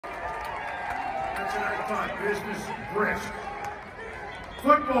I thought business brisk.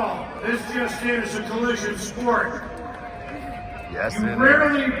 Football, this just is a collision sport. Yes, you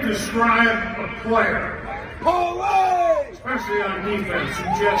rarely describe a player, especially on defense, who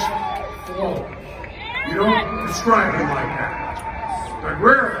just flows. You don't describe him like that. But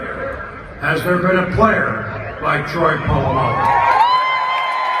rarely has there been a player like Troy Polamalu.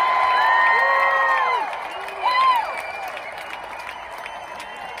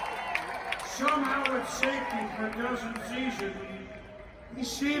 Somehow at safety for a dozen seasons, he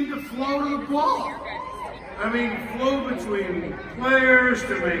seemed to flow to the ball. I mean, flow between players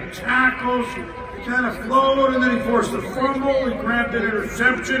to make tackles. He kind of flowed, and then he forced a fumble. He grabbed an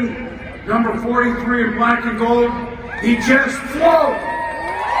interception. Number 43 in black and gold. He just flowed.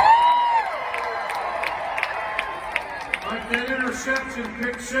 Like that interception,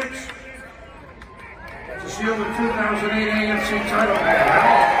 pick 6, to seal the 2008 AFC title game.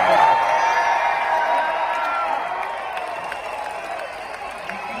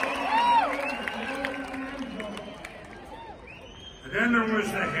 And then there was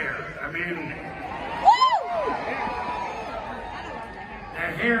the hair. I mean, the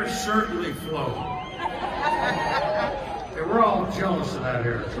hair certainly flowed. They were all jealous of that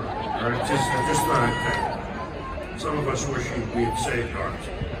hair, Troy. Right? Just thought I'd tell you. Some of us wish we had saved ours.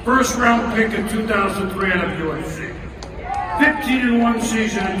 First round pick in 2003 out of UFC. 15-1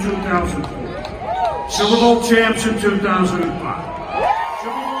 season in 2004. Super Bowl champs in 2005.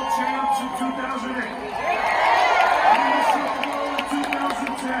 Super Bowl champs in 2008.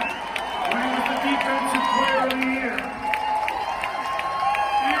 Winning with the Defensive Player of the Year.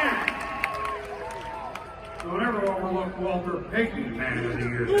 And don't ever overlook Walter Payton, Man of the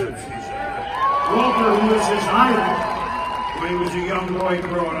Year that season. Walter, who was his idol when he was a young boy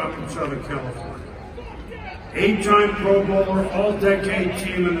growing up in Southern California. 8-time Pro Bowler, all-decade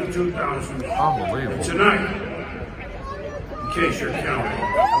team in the 2000s. Unbelievable. And tonight, in case you're counting,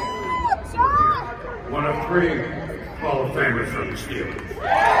 one of 3 Hall of Famers from the Steelers.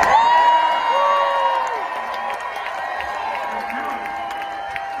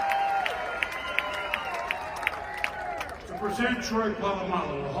 To present Troy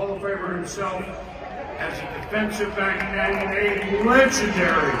Polamalu, a Hall of Famer himself, as a defensive back and a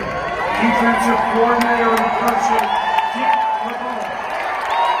legendary defensive coordinator in person, Dick LeBeau.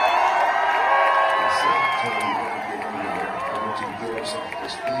 I said, tell him to get in there. I want you to get us off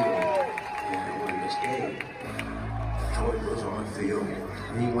this field and win this game. Troy goes on the field.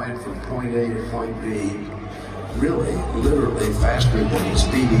 He went from point A to point B, really, literally faster than a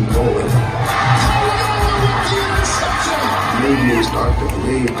speeding bullet. Made me start to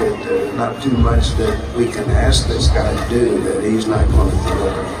believe that there's not too much that we can ask this guy to do that he's not going to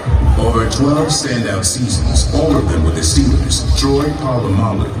deliver. Over 12 standout seasons, all of them with the Steelers, Troy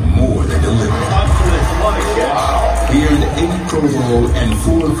Polamalu more than delivered. He earned 8 Pro Bowl and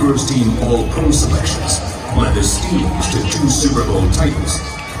 4 first-team All-Pro selections, led the Steelers to 2 Super Bowl titles,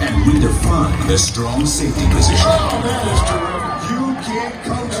 and redefined the strong safety position. You can't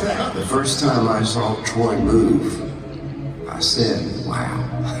coach that. The first time I saw Troy move, I said, wow,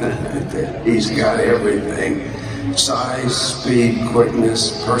 he's got everything. Size, speed,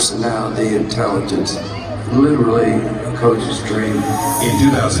 quickness, personality, intelligence. Literally a coach's dream. In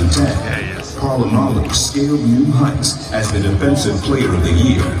 2010, Polamalu scaled new heights as the Defensive Player of the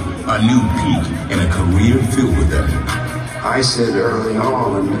Year, a new peak in a career filled with them. I said early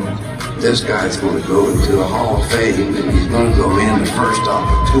on, this guy's going to go into the Hall of Fame and he's going to go in the first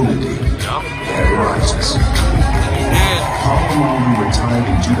opportunity that rises. Polamalu retired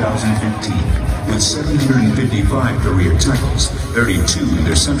in 2015 with 755 career tackles, 32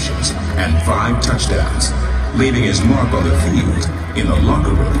 interceptions, and 5 touchdowns, leaving his mark on the field, in the locker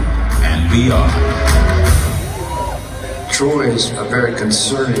room, and beyond. Troy is a very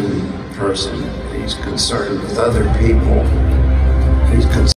concerning person. He's concerned with other people. He's concerned